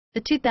The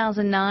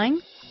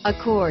 2009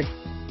 Accord.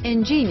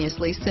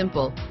 Ingeniously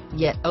simple,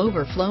 yet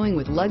overflowing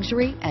with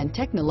luxury and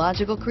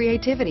technological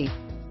creativity.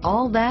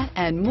 All that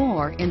and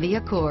more in the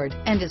Accord,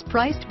 and is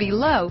priced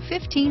below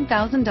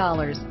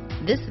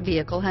 $15,000. This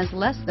vehicle has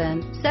less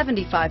than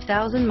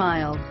 75,000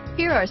 miles.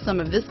 Here are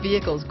some of this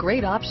vehicle's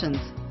great options: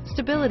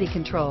 stability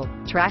control,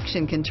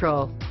 traction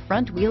control,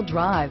 front wheel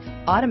drive,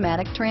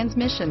 automatic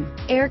transmission,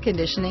 air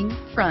conditioning,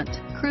 front,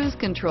 cruise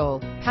control,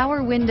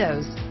 power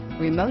windows,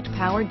 remote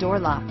power door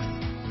locks,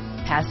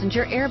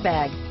 passenger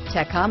airbag,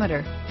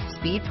 tachometer,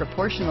 speed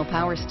proportional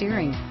power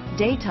steering,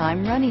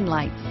 daytime running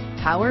lights,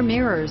 power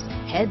mirrors,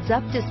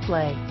 heads-up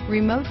display,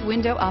 remote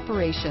window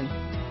operation,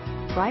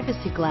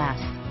 privacy glass.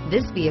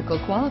 This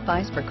vehicle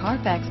qualifies for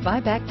Carfax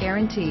buyback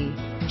guarantee.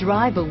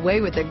 Drive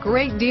away with a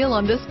great deal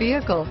on this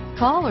vehicle.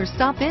 Call or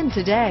stop in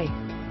today.